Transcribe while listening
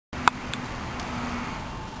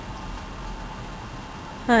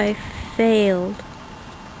I failed.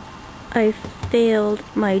 I failed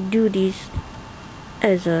my duties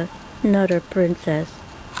as another princess.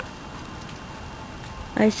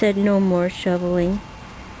 I said no more shoveling.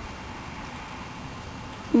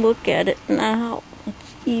 Look at it now.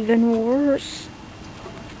 It's even worse.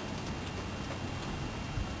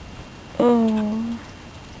 Oh.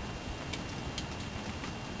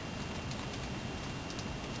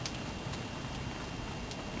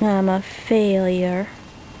 I'm a failure.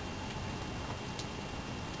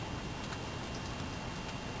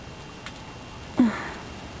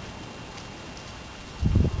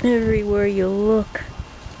 Everywhere you look,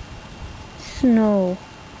 snow.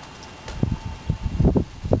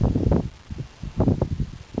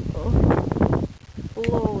 Oh,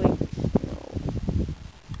 blowing snow.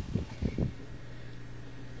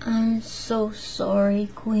 I'm so sorry,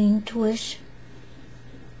 Queen Twish.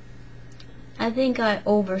 I think I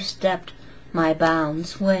overstepped my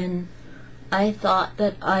bounds when I thought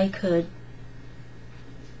that I could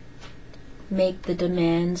make the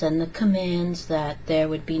demands and the commands that there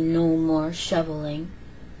would be no more shoveling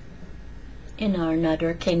in our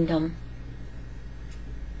Nutter Kingdom.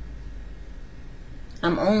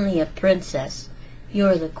 I'm only a princess.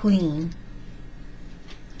 You're the queen.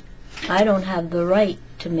 I don't have the right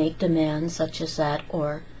to make demands such as that,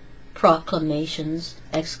 or proclamations,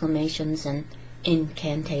 exclamations, and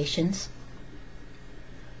incantations.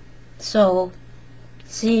 So,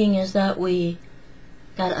 seeing as that we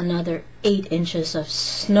got another 8 inches of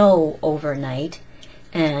snow overnight,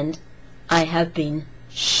 and I have been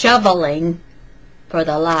shoveling for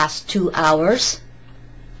the last 2 hours,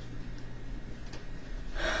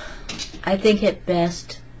 I think it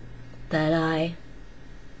best that I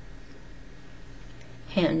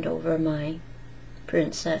hand over my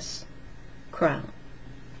princess crown.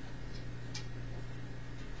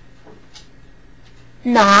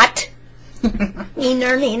 Not!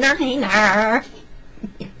 Neener, neener, neener.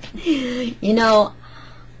 You know,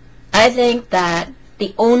 I think that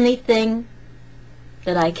the only thing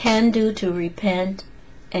that I can do to repent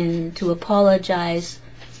and to apologize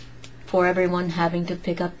for everyone having to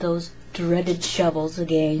pick up those dreaded shovels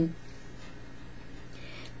again,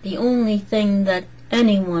 the only thing that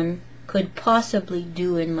anyone could possibly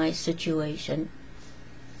do in my situation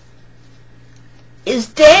is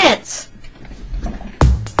dance!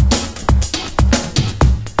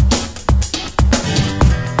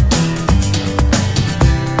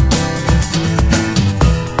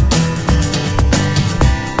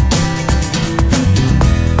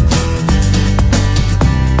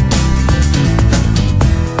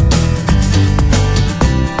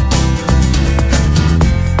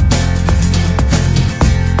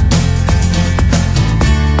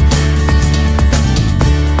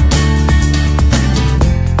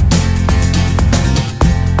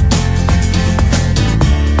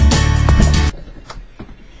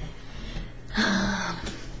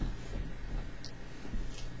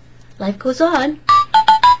 Life goes on.